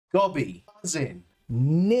gobby, buzzing,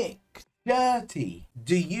 nick, dirty.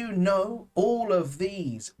 Do you know all of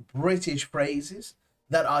these British phrases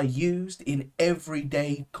that are used in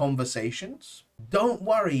everyday conversations? Don't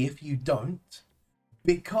worry if you don't,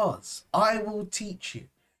 because I will teach you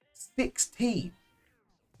 16,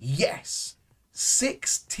 yes,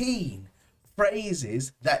 16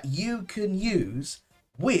 phrases that you can use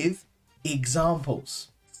with examples.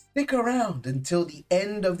 Stick around until the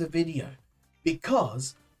end of the video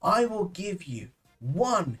because I will give you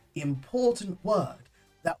one important word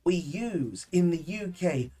that we use in the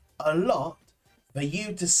UK a lot for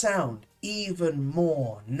you to sound even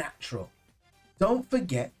more natural. Don't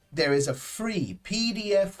forget there is a free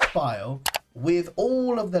PDF file with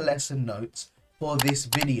all of the lesson notes for this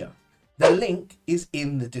video. The link is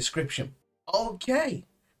in the description. Okay,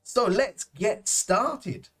 so let's get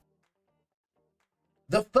started.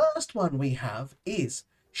 The first one we have is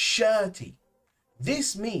shirty.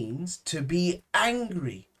 This means to be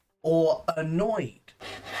angry or annoyed.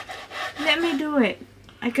 Let me do it.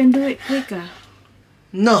 I can do it quicker.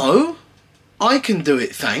 No, I can do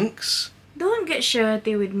it, thanks. Don't get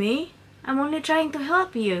shirty with me. I'm only trying to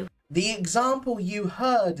help you. The example you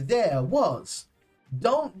heard there was,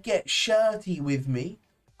 don't get shirty with me.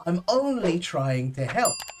 I'm only trying to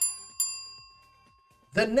help.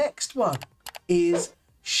 The next one is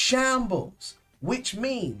shambles, which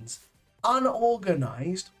means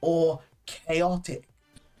unorganized or chaotic.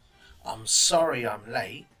 I'm sorry I'm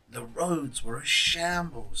late. The roads were a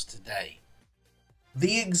shambles today.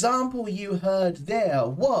 The example you heard there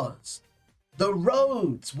was, the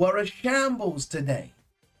roads were a shambles today.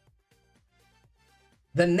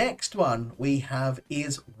 The next one we have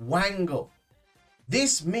is wangle.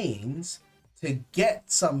 This means to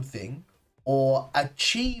get something or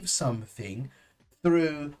achieve something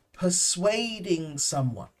through persuading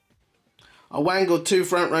someone. I wangled 2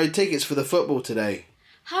 front row tickets for the football today.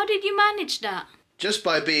 How did you manage that? Just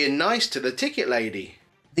by being nice to the ticket lady.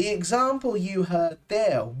 The example you heard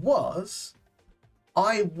there was,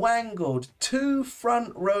 I wangled 2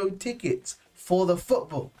 front row tickets for the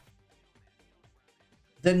football.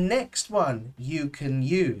 The next one you can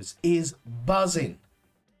use is buzzing.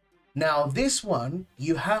 Now this one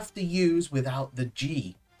you have to use without the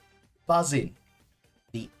G. Buzzing.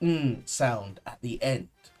 The sound at the end.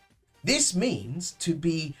 This means to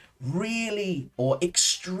be really or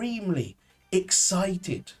extremely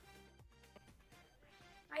excited.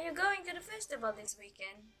 Are you going to the festival this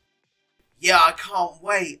weekend? Yeah, I can't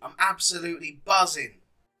wait. I'm absolutely buzzing.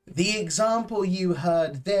 The example you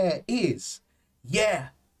heard there is, yeah,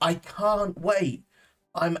 I can't wait.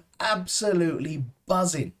 I'm absolutely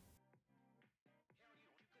buzzing.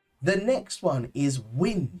 The next one is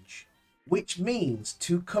whinge, which means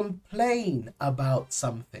to complain about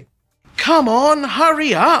something. Come on,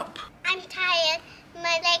 hurry up. I'm tired.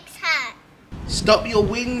 My legs hurt. Stop your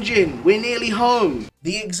whinging. We're nearly home.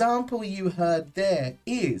 The example you heard there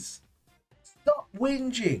is, stop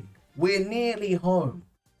whinging. We're nearly home.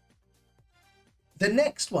 The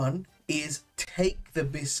next one is take the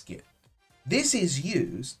biscuit. This is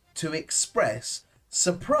used to express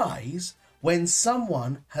surprise when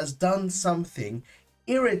someone has done something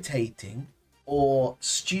irritating or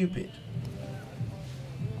stupid.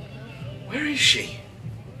 Where is she?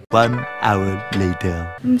 1 hour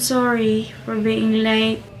later. I'm sorry for being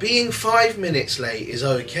late. Being 5 minutes late is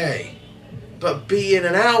okay, but being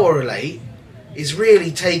an hour late is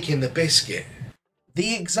really taking the biscuit.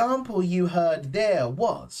 The example you heard there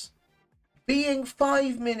was, being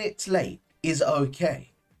 5 minutes late is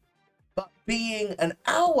okay, but being an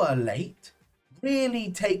hour late really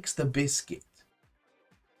takes the biscuit.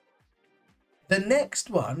 The next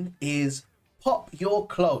one is pop your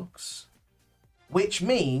clogs, which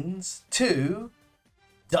means to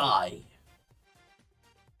die.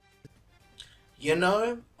 You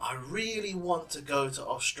know, I really want to go to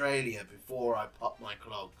Australia before I pop my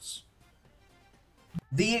clogs.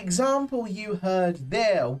 The example you heard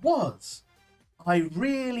there was, I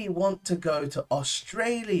really want to go to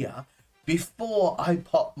Australia before I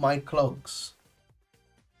pop my clogs.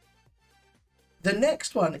 The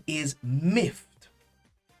next one is miffed.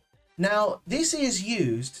 Now, this is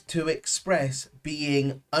used to express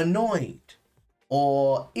being annoyed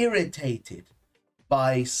or irritated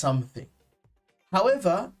by something.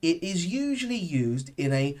 However, it is usually used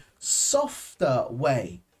in a softer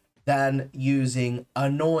way than using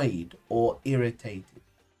annoyed or irritated.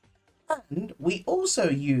 And we also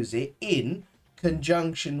use it in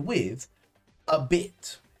conjunction with a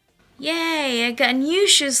bit. Yay, I got new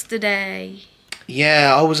shoes today.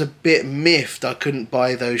 Yeah, I was a bit miffed I couldn't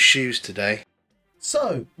buy those shoes today.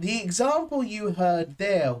 So the example you heard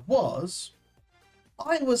there was,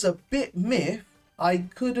 I was a bit miffed I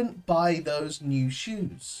couldn't buy those new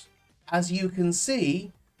shoes. As you can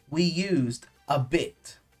see, we used a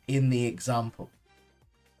bit in the example.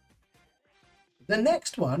 The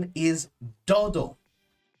next one is doddle.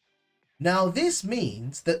 Now this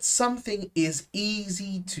means that something is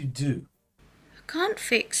easy to do. I can't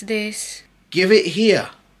fix this. Give it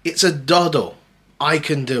here. It's a doddle. I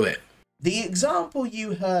can do it. The example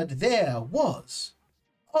you heard there was,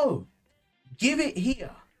 oh, give it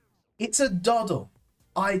here. It's a doddle.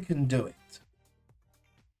 I can do it.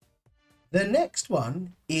 The next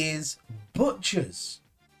one is butchers.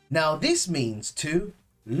 Now this means to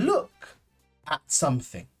look at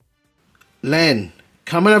something. Len,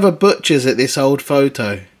 come and have a butcher's at this old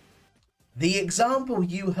photo. The example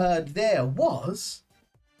you heard there was,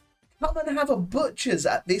 come and have a butcher's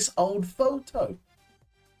at this old photo.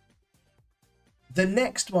 The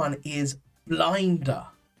next one is blinder.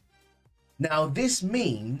 Now this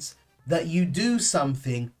means that you do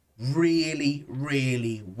something really,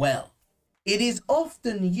 really well. It is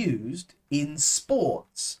often used in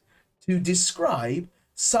sports to describe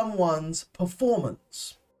someone's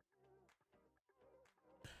performance.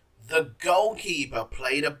 The goalkeeper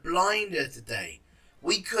played a blinder today.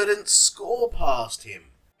 We couldn't score past him.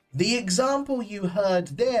 The example you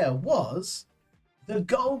heard there was, the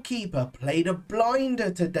goalkeeper played a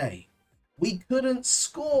blinder today. We couldn't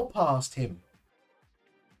score past him.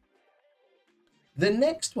 The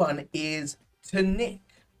next one is to nick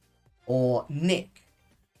or nick,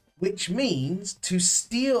 which means to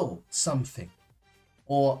steal something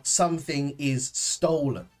or something is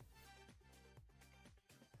stolen.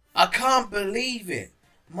 I can't believe it.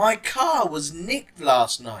 My car was nicked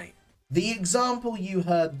last night. The example you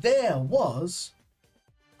heard there was,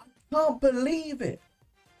 I can't believe it.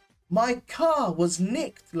 My car was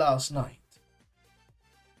nicked last night.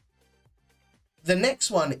 The next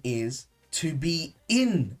one is to be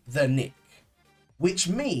in the nick, which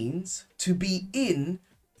means to be in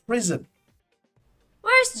prison.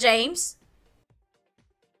 Where's James?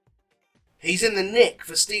 He's in the nick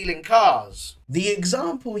for stealing cars. The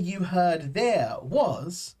example you heard there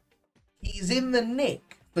was, he's in the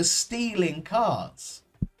nick for stealing cars.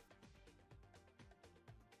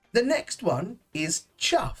 The next one is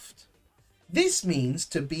chuffed. This means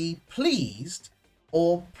to be pleased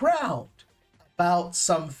or proud about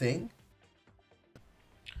something.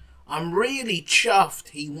 I'm really chuffed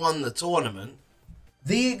he won the tournament.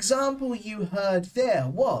 The example you heard there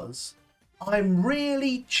was, I'm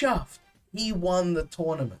really chuffed he won the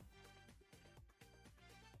tournament.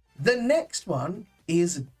 The next one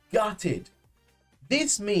is gutted.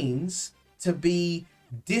 This means to be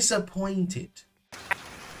disappointed.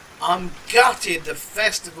 I'm gutted the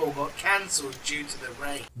festival got cancelled due to the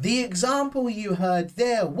rain. The example you heard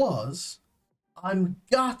there was, I'm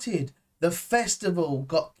gutted the festival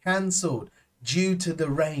got cancelled due to the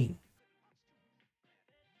rain.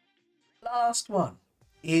 Last one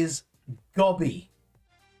is gobby.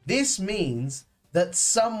 This means that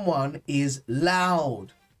someone is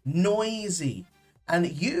loud, noisy,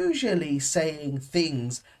 and usually saying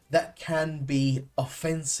things that can be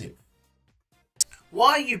offensive.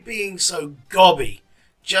 Why are you being so gobby?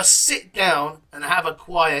 Just sit down and have a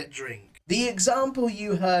quiet drink. The example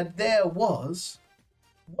you heard there was,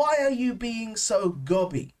 why are you being so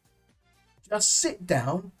gobby? Just sit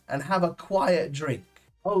down and have a quiet drink.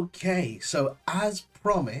 Okay, so as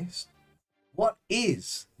promised, what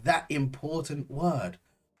is that important word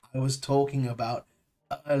I was talking about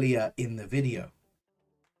earlier in the video?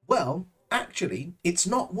 Well, actually, it's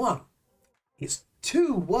not one. It's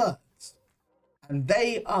two words. And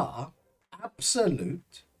they are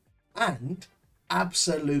absolute and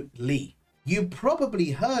absolutely. You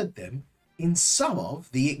probably heard them in some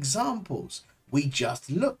of the examples we just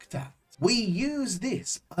looked at. We use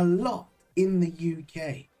this a lot in the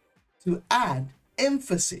UK to add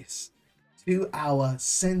emphasis to our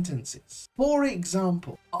sentences. For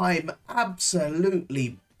example, I'm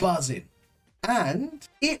absolutely buzzing, and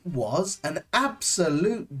it was an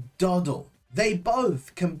absolute doddle. They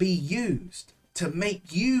both can be used to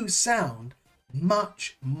make you sound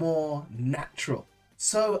much more natural.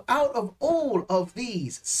 So out of all of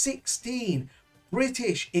these 16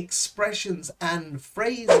 British expressions and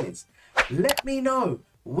phrases, let me know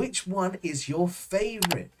which one is your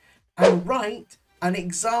favorite and write an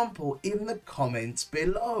example in the comments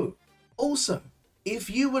below. Also, if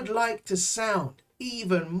you would like to sound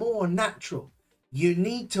even more natural, you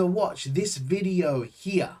need to watch this video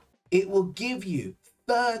here. It will give you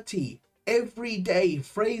 30 everyday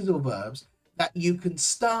phrasal verbs that you can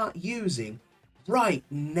start using right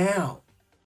now.